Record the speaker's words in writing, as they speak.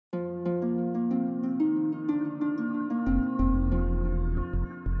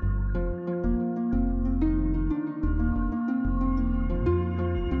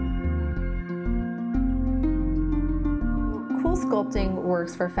Coolsculpting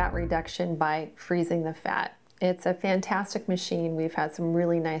works for fat reduction by freezing the fat. It's a fantastic machine. We've had some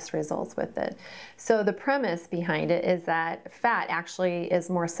really nice results with it. So the premise behind it is that fat actually is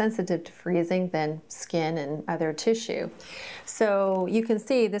more sensitive to freezing than skin and other tissue. So you can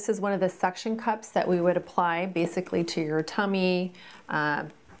see this is one of the suction cups that we would apply basically to your tummy,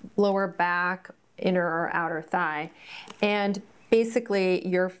 lower back, inner or outer thigh. And basically,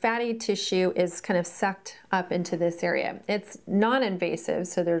 your fatty tissue is kind of sucked up into this area. It's non-invasive,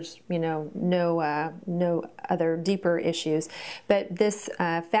 so there's no other deeper issues. But this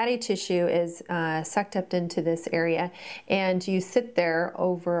fatty tissue is sucked up into this area, and you sit there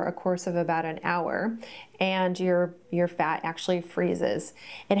over a course of about an hour, and your fat actually freezes.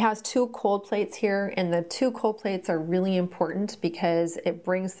 It has two cold plates here, and the two cold plates are really important because it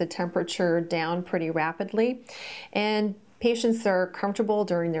brings the temperature down pretty rapidly. And patients are comfortable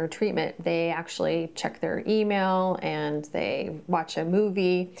during their treatment. They actually check their email and they watch a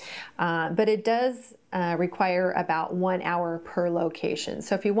movie, but it does require about 1 hour per location.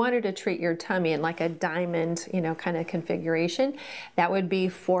 So if you wanted to treat your tummy in like a diamond, kind of configuration, that would be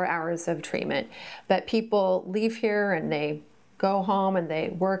 4 hours of treatment. But people leave here and they go home and they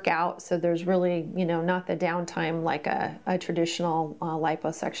work out, so there's really, not the downtime like a traditional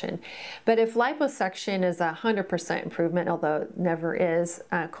liposuction. But if liposuction is 100% improvement, although it never is,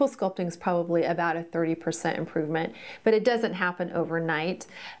 Coolsculpting is probably about a 30% improvement, but it doesn't happen overnight.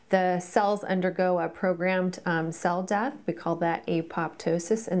 The cells undergo a programmed cell death. We call that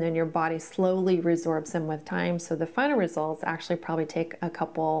apoptosis, and then your body slowly resorbs them with time. So the final results actually probably take a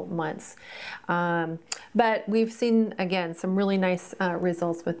couple months. But we've seen, again, some really nice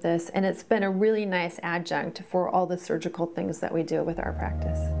results with this, and it's been a really nice adjunct for all the surgical things that we do with our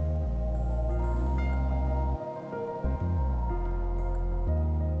practice.